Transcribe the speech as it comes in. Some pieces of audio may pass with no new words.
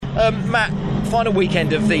Matt, final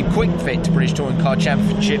weekend of the Quick Fit British Touring Car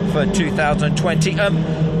Championship for 2020.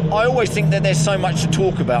 I always think that there's so much to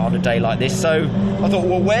talk about on a day like this, so I thought,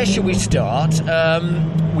 well, where should we start?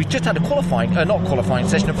 We've just had a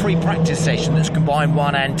a free practice session that's combined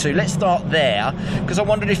 1 and 2. Let's start there, because I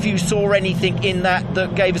wondered if you saw anything in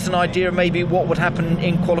that gave us an idea of maybe what would happen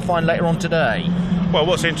in qualifying later on today. Well,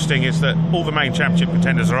 what's interesting is that all the main championship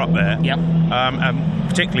contenders are up there. Yep. And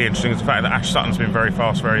particularly interesting is the fact that Ash Sutton's been very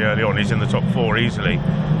fast very early on. He's in the top 4 easily.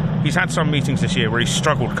 He's had some meetings this year where he's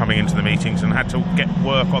struggled coming into the meetings and had to get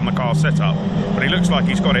work on the car setup, but he looks like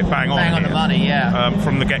he's got it bang on the money, yeah.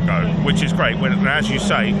 From the get-go, which is great. When, as you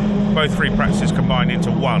say, both free practices combined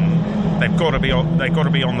into one, they've got to be on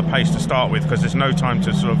the pace to start with, because there's no time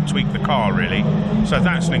to sort of tweak the car really. So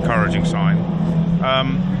that's an encouraging sign.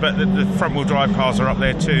 But the front-wheel drive cars are up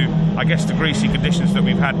there too. I guess the greasy conditions that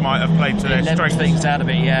we've had might have played to their strengths. Things out of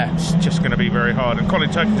it, yeah. It's just going to be very hard. And Colin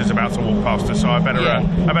Turkington's about to walk past us, so I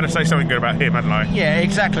better say something good about him, hadn't I? Yeah,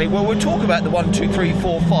 exactly. Well, we'll talk about the 1, 2, 3,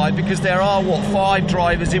 4, 5, because there are 5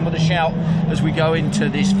 drivers in with a shout as we go into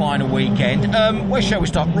this final weekend. Where shall we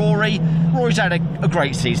start? Rory's had a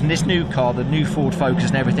great season. This new car, the new Ford Focus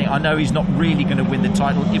and everything, I know he's not really going to win the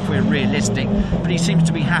title if we're realistic, but he seems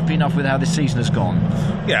to be happy enough with how this season has gone.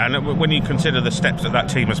 Yeah, and when you consider the steps that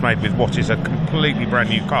team has made with what is a completely brand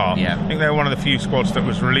new car, I think they were one of the few squads that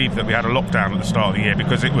was relieved that we had a lockdown at the start of the year,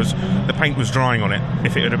 because the paint was drying on it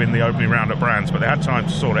if it had been the opening round at Brands, but they had time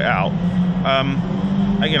to sort it out.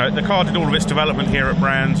 The car did all of its development here at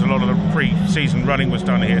Brands. A lot of the pre-season running was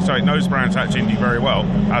done here, so it knows Brands Hatch Indy very well,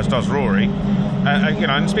 as does Rory.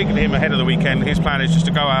 And speaking to him ahead of the weekend, his plan is just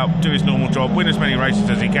to go out, do his normal job, win as many races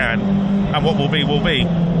as he can, and what will be will be.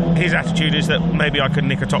 His attitude is that maybe I can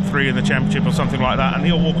nick a top 3 in the championship or something like that, and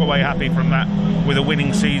he'll walk away happy from that with a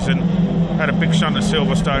winning season. Had a big shunt at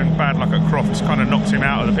Silverstone, bad luck at Crofts, kind of knocked him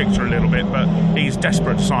out of the picture a little bit, but he's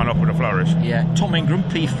desperate to sign off with a flourish. Yeah, Tom Ingram,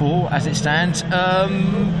 P4 as it stands.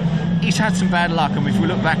 He's had some bad luck, and if we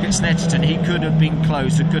look back at Snetterton, he could have been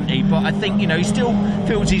closer, couldn't he? But I think, he still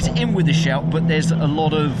feels he's in with the shout, but there's a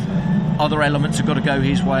lot of other elements have got to go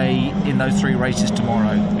his way in those 3 races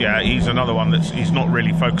tomorrow. Yeah, he's another one he's not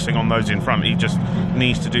really focusing on those in front. He just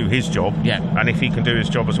needs to do his job. Yeah. And if he can do his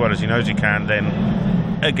job as well as he knows he can, then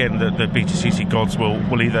again the BTCC gods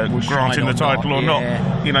will either grant him the title or not.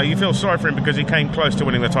 You feel sorry for him because he came close to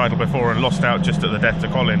winning the title before and lost out just at the death to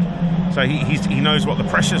Colin. So he knows what the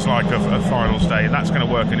pressure's like of finals day, and that's going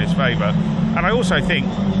to work in his favour. And I also think,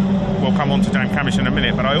 we'll come on to Dan Camish in a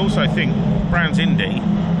minute, but I also think Brands Indy,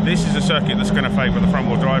 this is a circuit that's going to favour the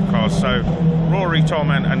front-wheel drive cars. So Rory,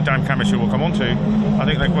 Tom and Dan Camish, who we'll come on to, I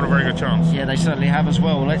think they've got a very good chance. Yeah, they certainly have as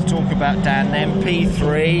well. Let's talk about Dan then.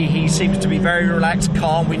 P3, he seems to be very relaxed,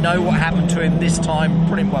 calm. We know what happened to him this time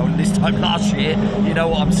last year. You know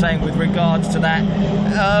what I'm saying with regards to that.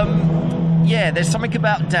 There's something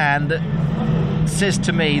about Dan that says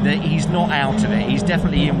to me that he's not out of it. He's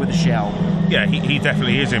definitely in with a shout. Yeah, he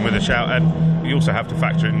definitely is in with a shout, and you also have to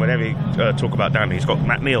factor in whenever you talk about Dan, he's got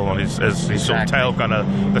Matt Neal on his sort of tail gunner,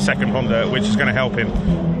 the second Honda, which is going to help him.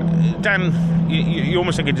 Dan, you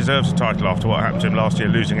almost think he deserves a title after what happened to him last year,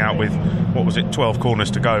 losing out with 12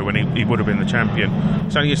 corners to go when he would have been the champion.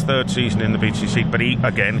 It's only his 3rd season in the BTC, but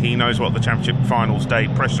he knows what the championship finals day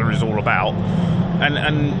pressure is all about.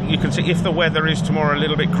 And you can see if the weather is tomorrow a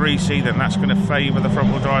little bit greasy, then that's going to favour the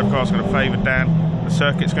front-wheel drive car, it's going to favour Dan, the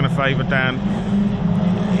circuit's going to favour Dan.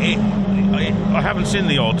 I haven't seen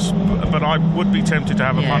the odds, but I would be tempted to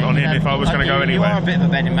have a punt on him if I was going to go anywhere. You are a bit of a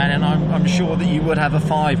betting man, and I'm sure that you would have a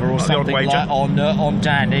fiver or something like that on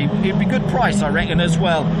Dan. It'd be a good price, I reckon, as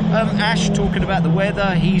well. Ash, talking about the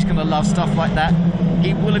weather, he's going to love stuff like that.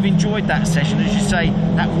 He will have enjoyed that session, as you say.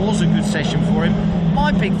 That was a good session for him.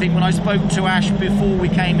 My big thing when I spoke to Ash before we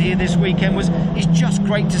came here this weekend was it's just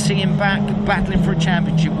great to see him back battling for a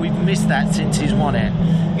championship. We've missed that since he's won it.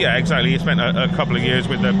 Yeah, exactly. He spent a couple of years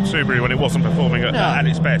with the Subaru when it wasn't performing at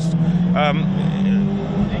its best.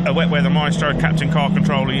 A wet weather maestro, captain car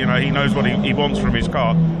controller, he knows what he wants from his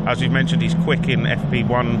car. As we've mentioned, he's quick in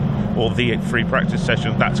FP1 or the free practice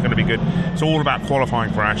session. That's going to be good. It's all about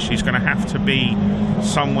qualifying for Ash. He's going to have to be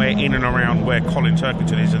somewhere in and around where Colin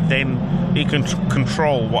Turkington is, and then he can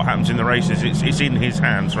control what happens in the races. It's in his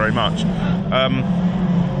hands very much.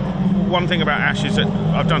 One thing about Ash is that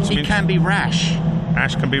I've done some... He can be rash.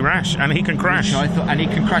 Ash can be rash, and he can crash. And he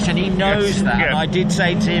can crash, and he knows that. Yeah. And I did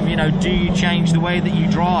say to him, do you change the way that you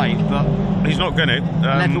drive? But he's not going to.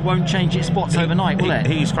 Leather won't change its spots overnight, will it?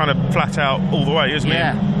 He's kind of flat out all the way, isn't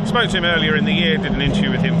he? Spoke to him earlier in the year, did an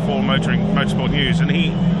interview with him for Motorsport News, and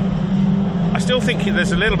I still think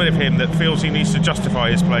there's a little bit of him that feels he needs to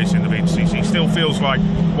justify his place in the VTCC. He still feels like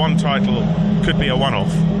one title could be a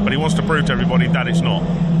one-off, but he wants to prove to everybody that it's not.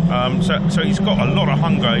 So he's got a lot of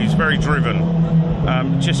hunger. He's very driven.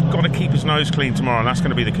 Just got to keep his nose clean tomorrow, and that's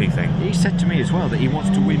going to be the key thing. He said to me as well that he wants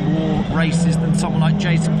to win more races than someone like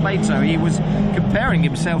Jason Plato. He was comparing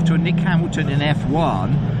himself to a Nick Hamilton in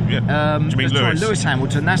F1. Yeah. Do you mean Lewis? Lewis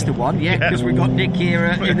Hamilton, that's the one. Yeah, because we've got Nick here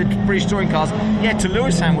in the British Touring Cars. Yeah, to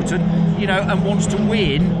Lewis Hamilton, and wants to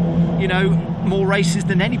win, more races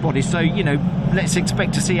than anybody. So, let's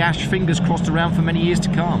expect to see Ash, fingers crossed, around for many years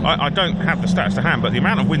to come. I don't have the stats to hand, but the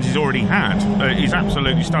amount of wins he's already had is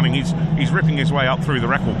absolutely stunning. He's ripping his way up through the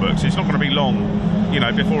record books. It's not going to be long,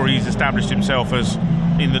 before he's established himself as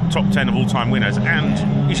in the top 10 of all-time winners,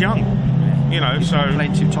 and he's young. He's got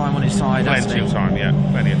plenty of time on his side. Plenty of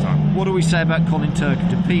time. What do we say about Colin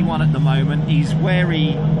Turkington? P1 at the moment. He's where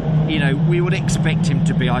he, we would expect him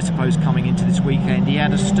to be, I suppose, coming into this weekend. He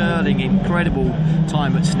had a sterling, incredible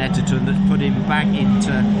time at Snetterton that put him back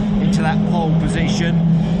into that pole position.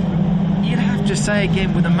 You'd have to say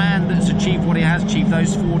again, with a man that's achieved what he has achieved,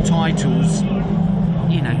 those 4 titles,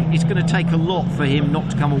 it's going to take a lot for him not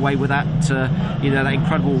to come away with that, that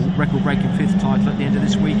incredible record-breaking 5th title at the end of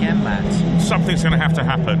this weekend, Matt. Something's going to have to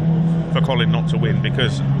happen for Colin not to win,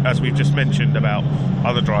 because, as we've just mentioned about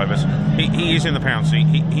other drivers, he is in the pound seat.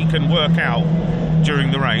 He can work out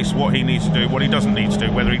during the race what he needs to do, what he doesn't need to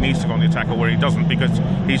do, whether he needs to go on the attack or where he doesn't, because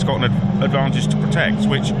he's got an advantage to protect,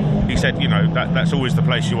 which he said, that's always the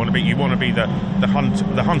place you want to be. You want to be the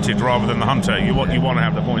hunted rather than the hunter. You want to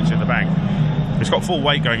have the points in the bank. It's got full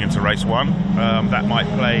weight going into race 1. That might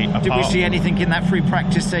play a part. Did we see anything in that free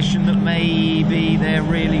practice session that maybe they're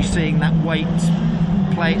really seeing that weight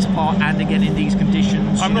play its part, and again in these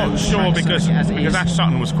conditions? I'm not sure, because Ash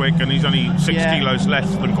Sutton was quick and he's only 6 kilos less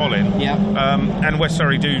than Colin. Yeah. And West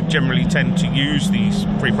Surrey do generally tend to use these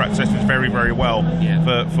free practice sessions very, very well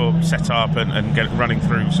for setup and get running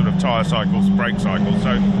through sort of tyre cycles, brake cycles.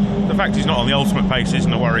 So the fact he's not on the ultimate pace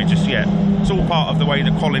isn't a worry just yet. It's all part of the way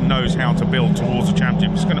that Colin knows how to build towards a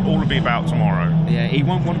championship. It's going to all be about tomorrow. Yeah, he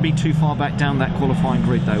won't want to be too far back down that qualifying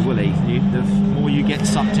grid, though, will he? The more you get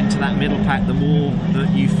sucked into that middle pack, the more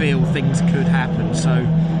that you feel things could happen. So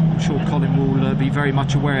I'm sure Colin will be very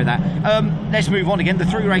much aware of that. Let's move on again. The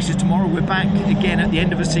 3 races tomorrow. We're back again at the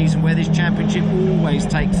end of a season where this championship always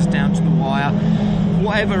takes us down to the wire.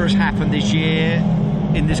 Whatever has happened this year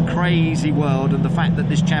in this crazy world, and the fact that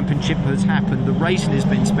this championship has happened, the racing has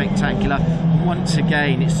been spectacular. Once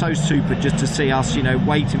again, it's so super just to see us,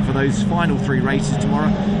 waiting for those final 3 races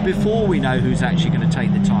tomorrow before we know who's actually going to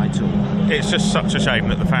take the title. It's just such a shame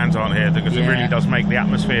that the fans aren't here, because it really does make the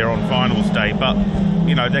atmosphere on finals day. But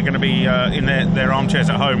they're going to be in their armchairs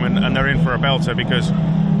at home, and they're in for a belter, because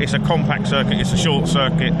it's a compact circuit, it's a short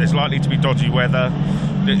circuit, there's likely to be dodgy weather,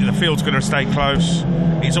 the field's going to stay close,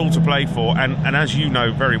 it's all to play for, and as you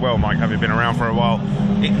know very well, Mike, having been around for a while,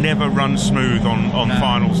 it never runs smooth on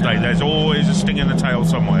finals day. There's always a sting in the tail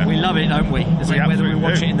somewhere. We love it, don't we? Whether we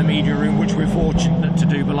watch it in the media room, which we're fortunate to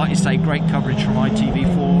do, but like you say, great coverage from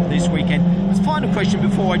ITV4 this weekend. The final question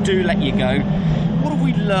before I do let you go: what have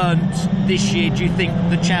we learned this year, do you think,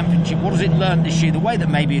 the championship? What has it learned this year? The way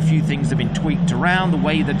that maybe a few things have been tweaked around, the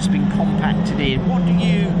way that it's been compacted in. What do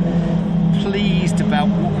you pleased about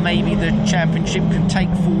what maybe the championship can take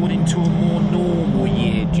forward into a more normal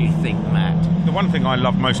year, do you think, Matt? The one thing I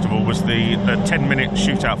loved most of all was the 10-minute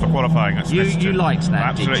shootout for qualifying at Snetterton. You liked that, I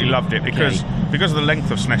absolutely loved it, because of the length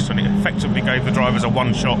of Snetterton, it effectively gave the drivers a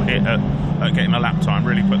one-shot hit at getting a lap time,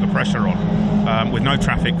 really put the pressure on, with no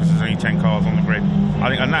traffic, because there's only 10 cars on the grid.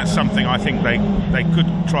 And that's something I think they could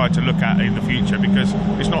try to look at in the future, because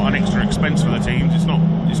it's not an extra expense for the teams, it's not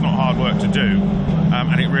hard work to do,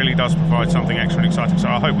 and it really does provide something extra and exciting. So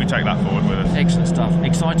I hope we take that forward with us. Excellent stuff.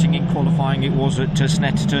 Exciting in qualifying it was at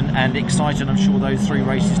Snetterton, and exciting, I'm sure, those 3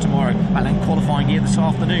 races tomorrow, and then qualifying here this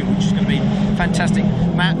afternoon, which is going to be fantastic.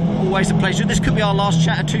 Matt, always a pleasure. This could be our last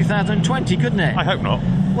chat of 2020, couldn't it? I hope not.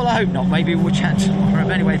 Well, I hope not. Maybe we'll chat tomorrow.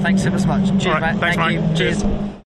 But anyway, thanks ever so much. Cheers, right, Matt. Thanks, Thank you. Cheers.